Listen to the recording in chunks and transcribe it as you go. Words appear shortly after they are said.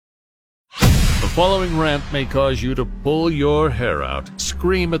following rant may cause you to pull your hair out,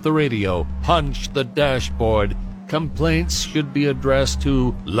 scream at the radio, punch the dashboard. Complaints should be addressed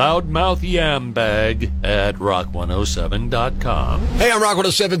to loudmouth at rock107.com. Hey, I'm Rock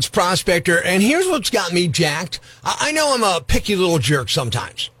 107's Prospector, and here's what's got me jacked. I know I'm a picky little jerk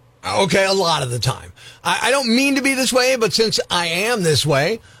sometimes. Okay, a lot of the time. I don't mean to be this way, but since I am this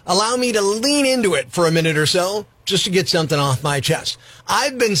way, allow me to lean into it for a minute or so just to get something off my chest.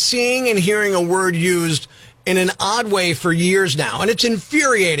 I've been seeing and hearing a word used in an odd way for years now, and it's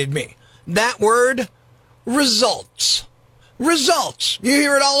infuriated me. That word, results. Results. You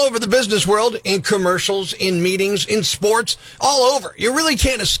hear it all over the business world, in commercials, in meetings, in sports, all over. You really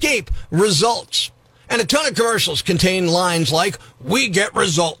can't escape results. And a ton of commercials contain lines like, "We get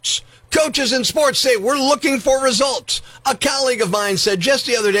results." Coaches in sports say, "We're looking for results." A colleague of mine said just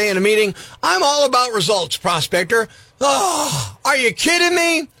the other day in a meeting, "I'm all about results, Prospector." Oh, are you kidding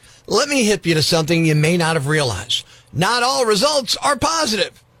me? Let me hip you to something you may not have realized. Not all results are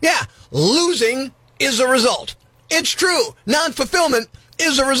positive. Yeah, losing is a result. It's true. Non-fulfillment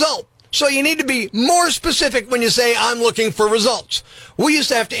is a result. So you need to be more specific when you say, "I'm looking for results." We used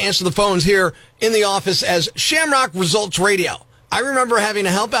to have to answer the phones here in the office as Shamrock Results Radio. I remember having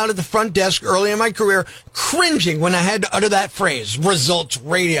to help out at the front desk early in my career, cringing when I had to utter that phrase, results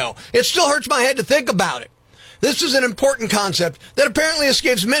radio. It still hurts my head to think about it. This is an important concept that apparently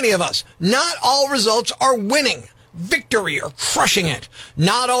escapes many of us. Not all results are winning, victory, or crushing it.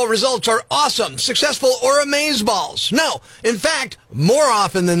 Not all results are awesome, successful, or amazeballs. No, in fact, more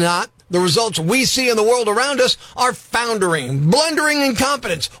often than not, the results we see in the world around us are foundering, blundering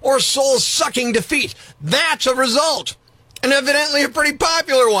incompetence, or soul-sucking defeat. That's a result. And evidently a pretty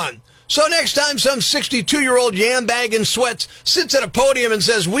popular one. So next time some 62-year-old yam bag in sweats sits at a podium and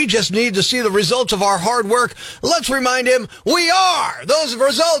says, "We just need to see the results of our hard work," let's remind him, we are. Those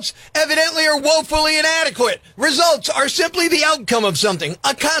results evidently are woefully inadequate. Results are simply the outcome of something,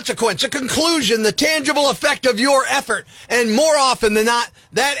 a consequence, a conclusion, the tangible effect of your effort. And more often than not,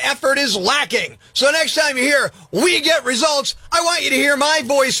 that effort is lacking. So next time you hear, "We get results," I want you to hear my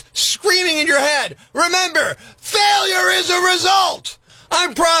voice screaming in your head. Remember, failure is a result.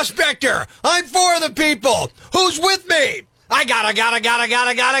 I'm Prospector. I'm for the people. Who's with me? I gotta go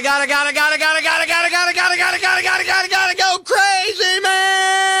crazy,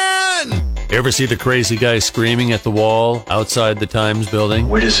 man! Ever see the crazy guy screaming at the wall outside the Times building?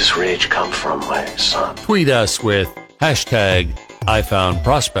 Where does this rage come from, my son? Tweet us with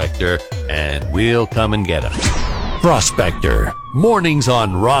 #IFoundProspector and we'll come and get him. Prospector. Mornings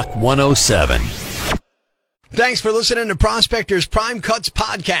on Rock 107. Thanks for listening to Prospector's Prime Cuts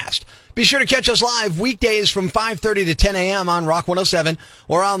podcast. Be sure to catch us live weekdays from 5:30 to 10 a.m. on Rock 107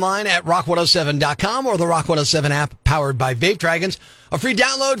 or online at rock107.com or the Rock 107 app powered by Vape Dragons, a free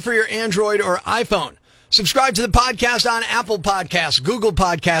download for your Android or iPhone. Subscribe to the podcast on Apple Podcasts, Google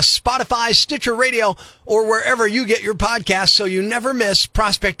Podcasts, Spotify, Stitcher Radio, or wherever you get your podcasts so you never miss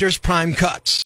Prospector's Prime Cuts.